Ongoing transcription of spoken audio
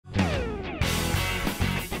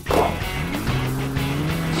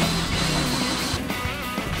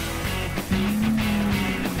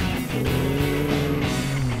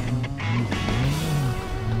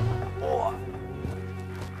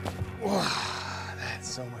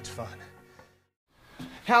so much fun.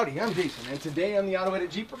 Howdy, I'm Jason, and today on the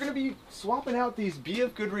AutoEdit Jeep, we're going to be swapping out these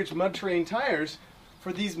BF Goodrich mud terrain tires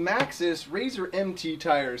for these Maxxis Razr MT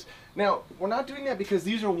tires. Now, we're not doing that because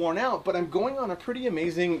these are worn out, but I'm going on a pretty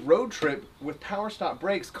amazing road trip with PowerStop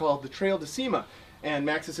Brakes called the Trail to SEMA, and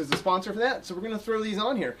Maxxis is the sponsor for that, so we're going to throw these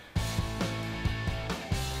on here.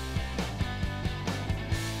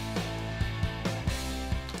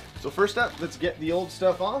 So first up, let's get the old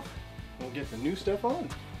stuff off. We'll get the new stuff on.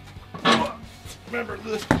 Remember,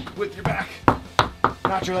 lift with your back,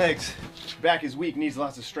 not your legs. Your back is weak, needs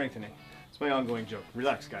lots of strengthening. It's my ongoing joke.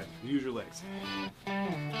 Relax, guys. Use your legs.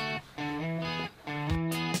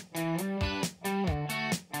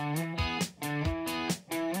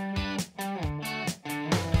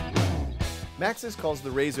 Maxxis calls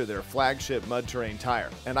the Razr their flagship mud terrain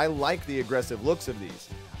tire, and I like the aggressive looks of these.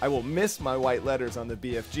 I will miss my white letters on the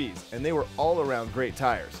BFGs, and they were all around great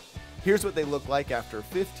tires. Here's what they look like after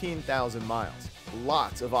 15,000 miles.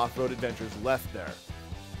 Lots of off-road adventures left there.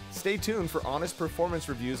 Stay tuned for honest performance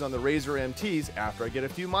reviews on the Razr MTs after I get a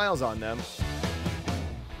few miles on them.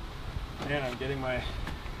 And I'm getting my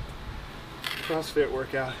CrossFit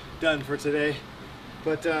workout done for today,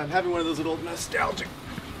 but I'm having one of those little nostalgic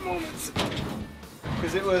moments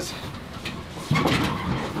because it was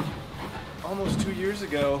almost 2 years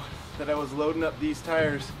ago that I was loading up these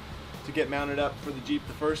tires to get mounted up for the Jeep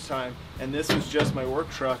the first time, and this was just my work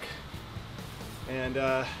truck, and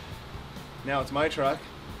now it's my truck.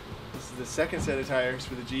 This is the second set of tires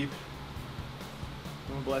for the Jeep.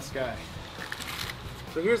 I'm a blessed guy.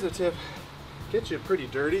 So here's the tip. Gets you pretty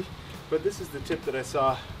dirty, but this is the tip that I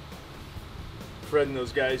saw Fred and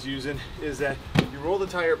those guys using, is that you roll the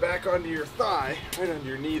tire back onto your thigh, right under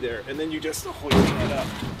your knee there, and then you just hold your head up.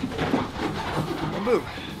 And boom.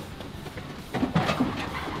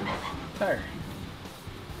 Tire.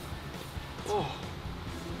 Oh.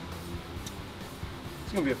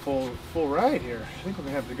 It's gonna be a full ride here. I think we're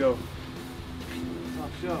gonna have to go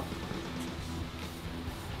top shelf.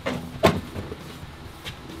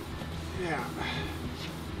 Yeah.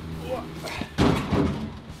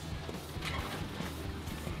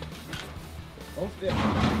 Oh,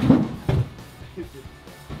 yeah.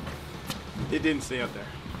 It didn't stay up there.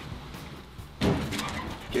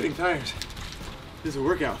 Getting tires is a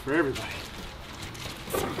workout for everybody.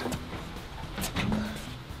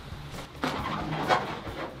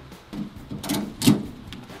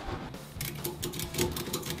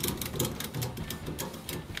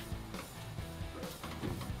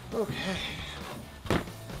 Okay.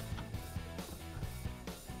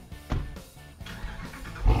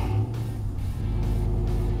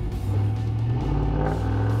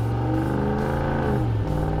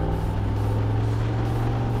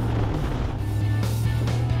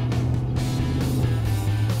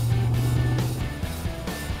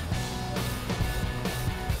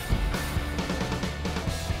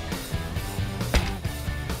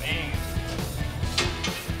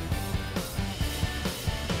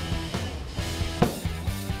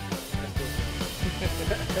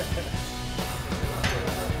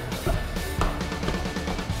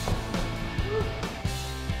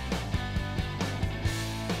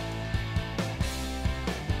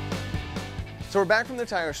 So we're back from the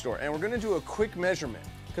tire store, and we're going to do a quick measurement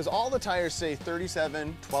because all the tires say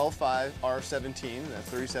 37, 12.5, R17, that's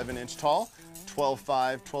 37-inch tall,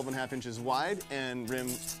 12.5, 12.5 inches wide, and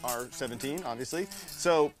rims are 17, obviously.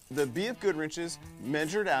 So the BF Goodrich's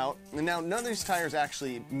measured out, and now none of these tires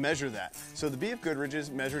actually measure that. So the BF Goodrich's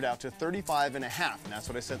measured out to 35.5, and that's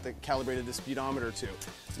what I set the calibrated the speedometer to.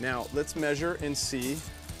 Now let's measure and see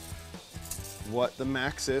what the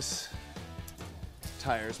Maxxis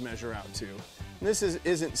tires measure out to. This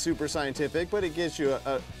isn't super scientific, but it gets you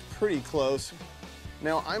a pretty close.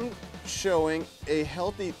 Now I'm showing a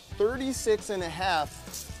healthy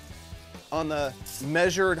 36.5 on the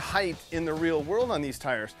measured height in the real world on these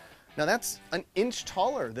tires. Now that's an inch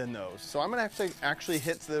taller than those. So I'm gonna have to actually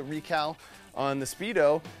hit the recal on the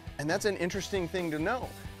Speedo, and that's an interesting thing to know.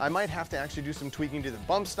 I might have to actually do some tweaking to the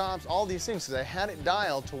bump stops, all these things, because I had it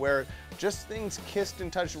dialed to where just things kissed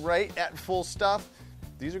and touched right at full stuff.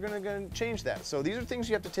 These are gonna change that. So these are things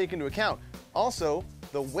you have to take into account. Also,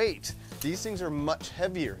 the weight. These things are much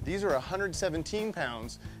heavier. These are 117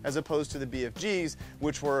 pounds as opposed to the BFGs,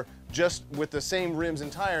 which were just with the same rims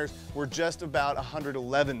and tires, were just about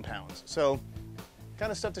 111 pounds. So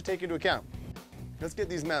kind of stuff to take into account. Let's get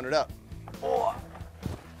these mounted up. Oh.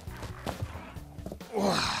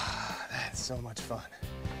 Oh, that's so much fun.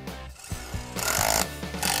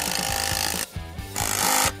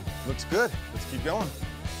 Looks good. Let's keep going.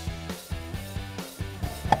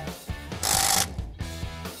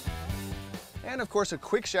 And of course, a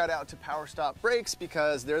quick shout out to PowerStop Brakes,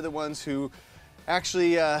 because they're the ones who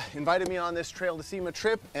actually invited me on this trail to SEMA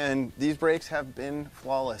trip, and these brakes have been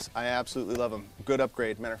flawless. I absolutely love them. Good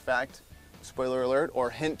upgrade. Matter of fact, spoiler alert, or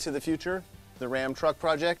hint to the future, the Ram truck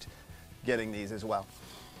project, getting these as well.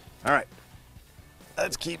 All right,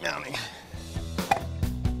 let's keep mounting.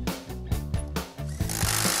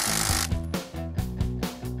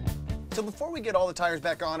 So before we get all the tires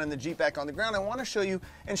back on and the Jeep back on the ground, I want to show you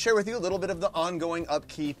and share with you a little bit of the ongoing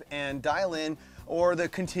upkeep and dial in, or the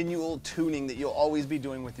continual tuning that you'll always be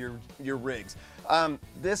doing with your rigs.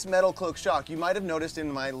 This metal cloak shock, you might have noticed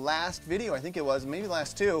in my last video, I think it was, maybe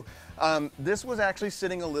last two, this was actually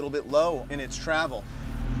sitting a little bit low in its travel.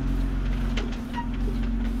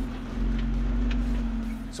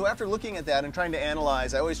 So after looking at that and trying to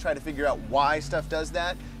analyze, I always try to figure out why stuff does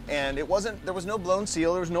that. And there was no blown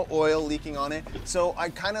seal, there was no oil leaking on it. So I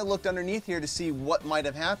kind of looked underneath here to see what might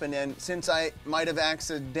have happened. And since I might have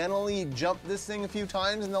accidentally jumped this thing a few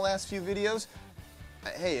times in the last few videos,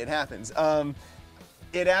 hey, it happens.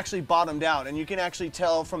 It actually bottomed out, and you can actually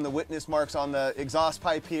tell from the witness marks on the exhaust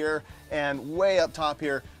pipe here and way up top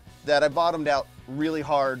here that I bottomed out really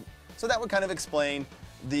hard. So that would kind of explain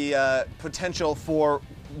the potential for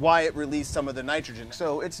why it released some of the nitrogen.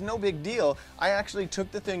 So it's no big deal. I actually took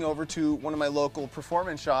the thing over to one of my local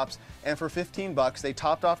performance shops, and for 15 bucks, they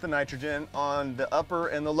topped off the nitrogen on the upper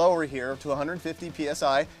and the lower here to 150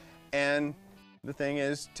 PSI, and the thing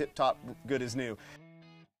is tip-top good as new.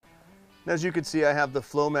 As you can see, I have the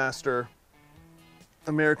Flowmaster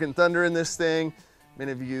American Thunder in this thing.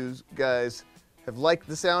 Many of you guys have liked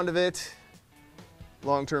the sound of it.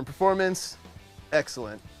 Long-term performance,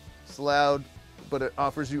 excellent. It's loud, but it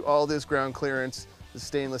offers you all this ground clearance. The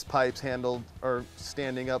stainless pipes are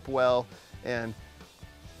standing up well, and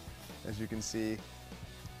as you can see,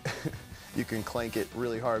 you can clank it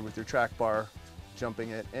really hard with your track bar, jumping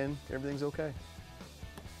it, and everything's okay.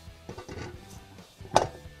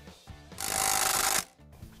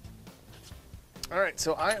 All right,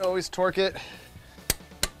 so I always torque it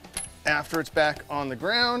after it's back on the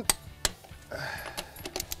ground.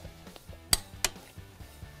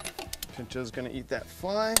 Pincho's gonna eat that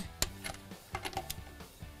fly.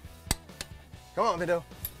 Come on, Pinto.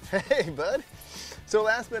 Hey, bud. So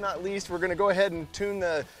last but not least, we're gonna go ahead and tune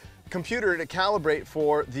the computer to calibrate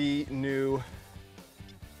for the new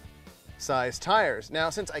size tires. Now,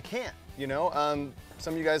 since I can't,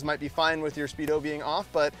 some of you guys might be fine with your speedo being off,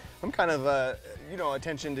 but I'm kind of a,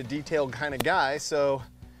 attention to detail kind of guy, so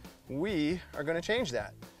we are gonna change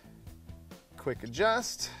that. Quick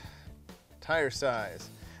adjust, tire size.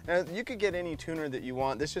 Now, you could get any tuner that you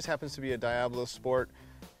want. This just happens to be a Diablo Sport,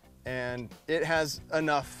 and it has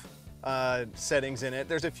enough settings in it.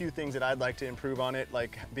 There's a few things that I'd like to improve on it,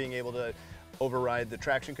 like being able to override the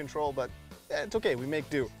traction control, but it's okay, we make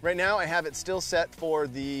do. Right now, I have it still set for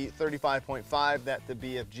the 35.5 that the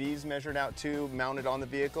BFGs measured out to, mounted on the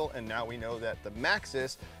vehicle, and now we know that the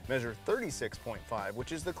Maxxis measure 36.5,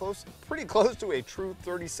 which is pretty close to a true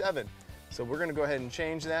 37. So we're gonna go ahead and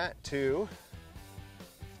change that to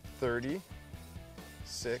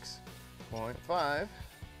 36.5,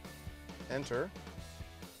 enter,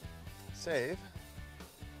 save,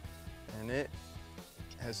 and it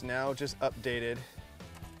has now just updated.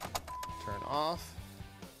 Turn off,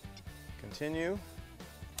 continue,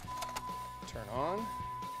 turn on,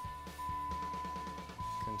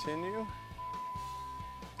 continue,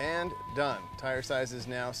 and done. Tire size is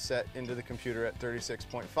now set into the computer at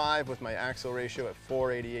 36.5 with my axle ratio at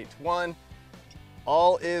 488:1.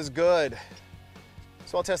 All is good.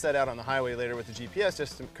 So I'll test that out on the highway later with the GPS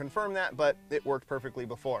just to confirm that, but it worked perfectly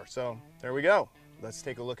before. So there we go. Let's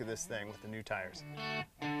take a look at this thing with the new tires.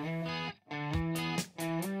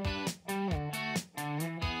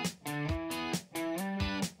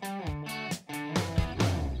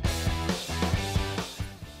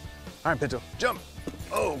 All right, Pinto, jump.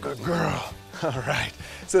 Oh, good girl. All right,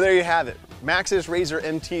 so there you have it. Maxxis Razr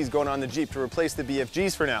MT is going on the Jeep to replace the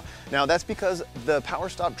BFGs for now. Now that's because the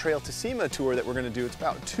PowerStop Trail to SEMA tour that we're gonna do, it's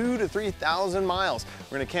about 2,000 to 3,000 miles.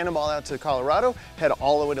 We're gonna cannonball out to Colorado, head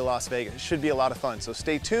all the way to Las Vegas. It should be a lot of fun, so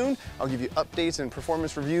stay tuned. I'll give you updates and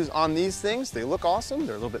performance reviews on these things. They look awesome,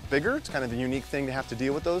 they're a little bit bigger. It's kind of a unique thing to have to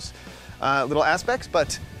deal with those little aspects,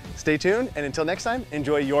 but stay tuned, and until next time,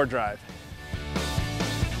 enjoy your drive.